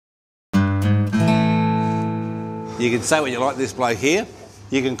You can say what you like this bloke here.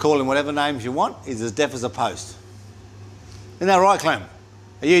 You can call him whatever names you want. He's as deaf as a post. Isn't that right, Clem?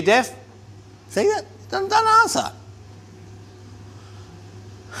 Are you deaf? See that? Don't answer.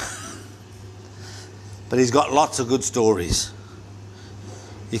 But he's got lots of good stories.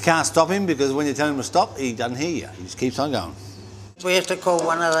 You can't stop him because when you tell him to stop, he doesn't hear you. He just keeps on going. We used to call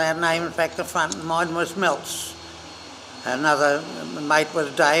one of their names back to front, and mine was Milts. Another mate was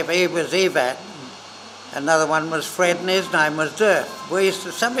Dave, he was Evat. Another one was Fred, and his name was Durf.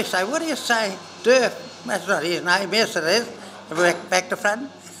 Somebody say, what do you say, Durf? That's not his name. Yes, it is. Back to front.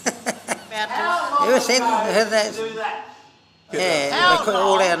 You ever seen that? Do that? Yeah,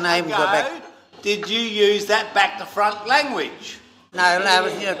 all our names were back. Did you use that back to front language? No,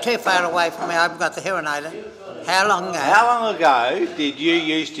 it was too far away from me. I've got the hearing aid. How long ago? How long ago did you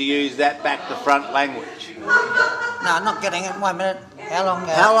used to use that back to front language? No, I'm not getting it. 1 minute. How long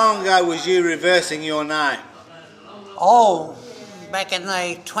ago? How long ago was you reversing your name? Oh, back in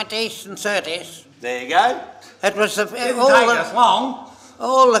the 20s and 30s. There you go. It was long.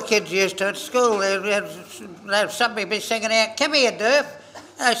 All the kids used to at school. They'd have somebody be singing out, "Come here, Durf."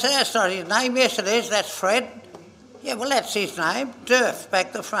 I said, "That's not his name." "Yes, it is. That's Fred." "Yeah, well, that's his name, Durf,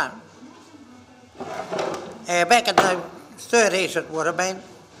 back to front." Back in the 30s it would have been.